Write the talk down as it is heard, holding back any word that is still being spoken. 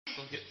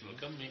Go get some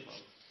gummy.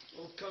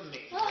 Oh, gummy.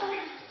 Oh,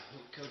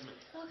 Gummy.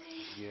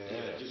 okay.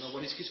 Yeah. Do you know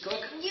what it's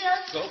called?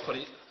 Yes. Go for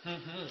it.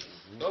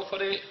 Go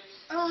for it.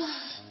 Oh,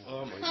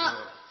 Oh my God.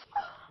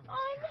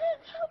 I'm in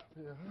trouble.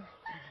 Yeah.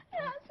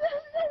 Yes,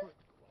 yes, yes.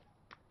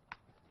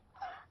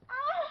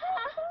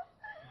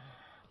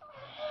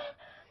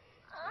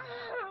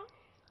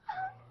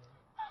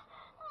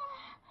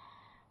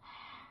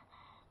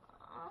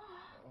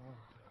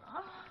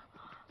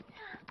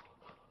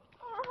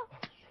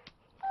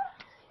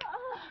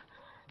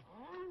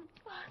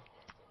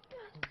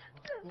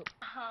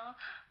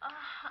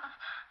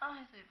 I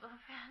see so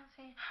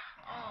fancy.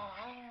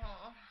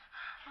 Oh,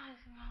 I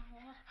see my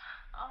voice.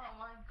 Oh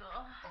my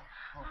God.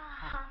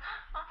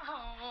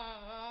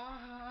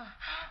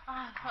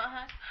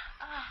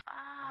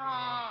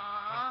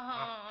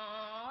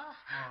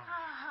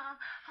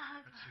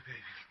 That's your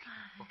baby.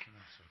 Fucking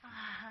awesome.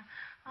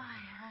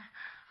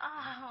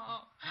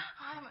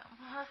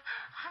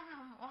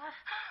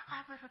 I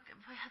better get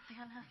back to the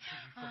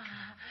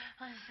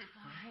I see, oh,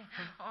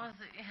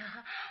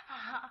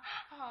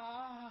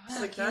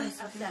 I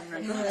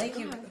like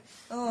you.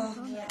 Oh,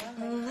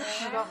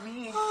 What about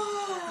me?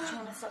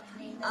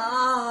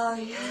 Oh,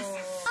 yes.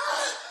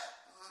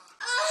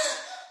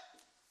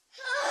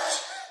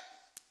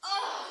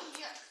 Oh,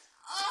 yes.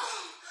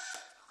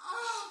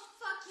 Oh,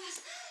 fuck yes.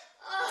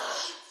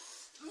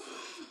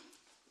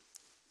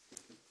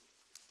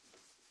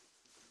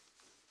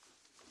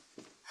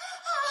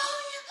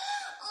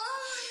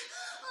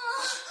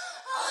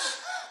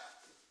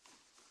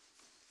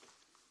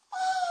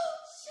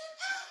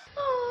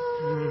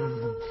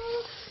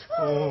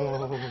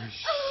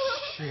 Oh,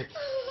 shit.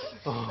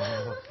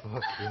 Oh,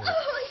 fuck yeah.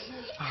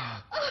 I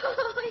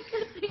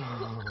can see. My feet.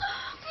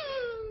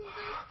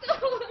 Oh,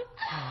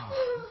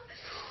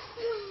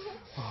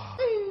 fuck.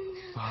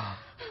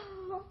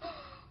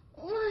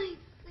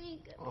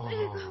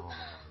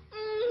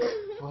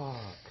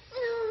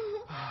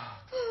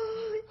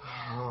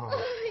 I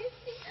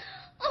see.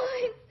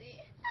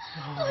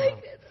 I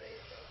can see.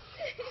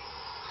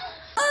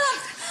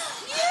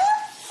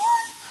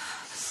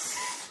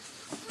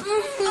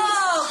 Oh,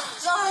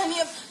 God,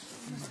 you.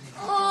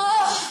 Oh,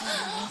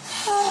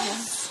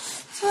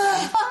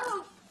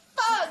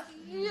 fuck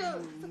you.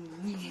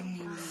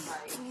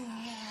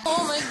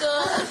 Oh, my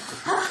God.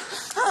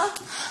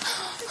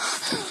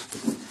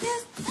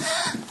 Yes.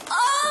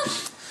 Oh,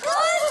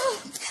 God.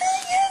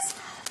 Yes.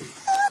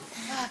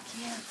 Fuck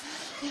yeah.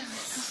 There we go.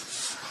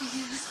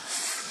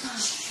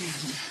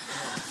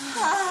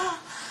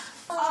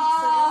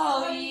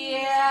 Oh,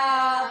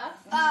 yeah.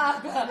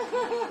 Fuck.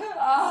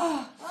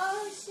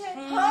 Oh, shit.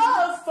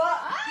 Oh,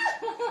 fuck!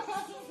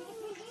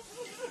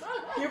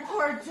 Your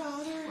poor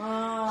daughter.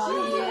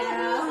 Oh,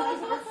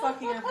 yeah. We're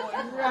fucking your boy.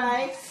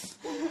 Right.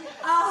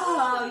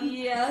 Oh,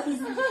 yes.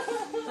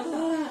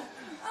 Oh,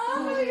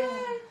 my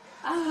God.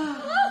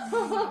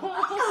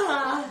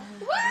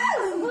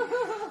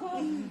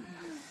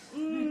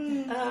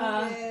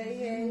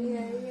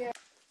 Yeah.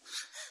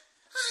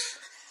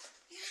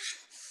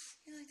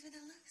 You like the way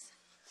that looks?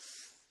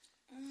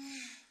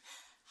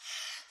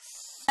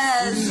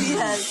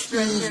 Yes,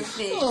 stretch your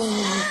feet. Oh,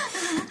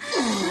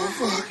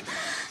 fuck.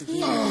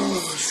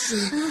 Oh,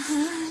 shit.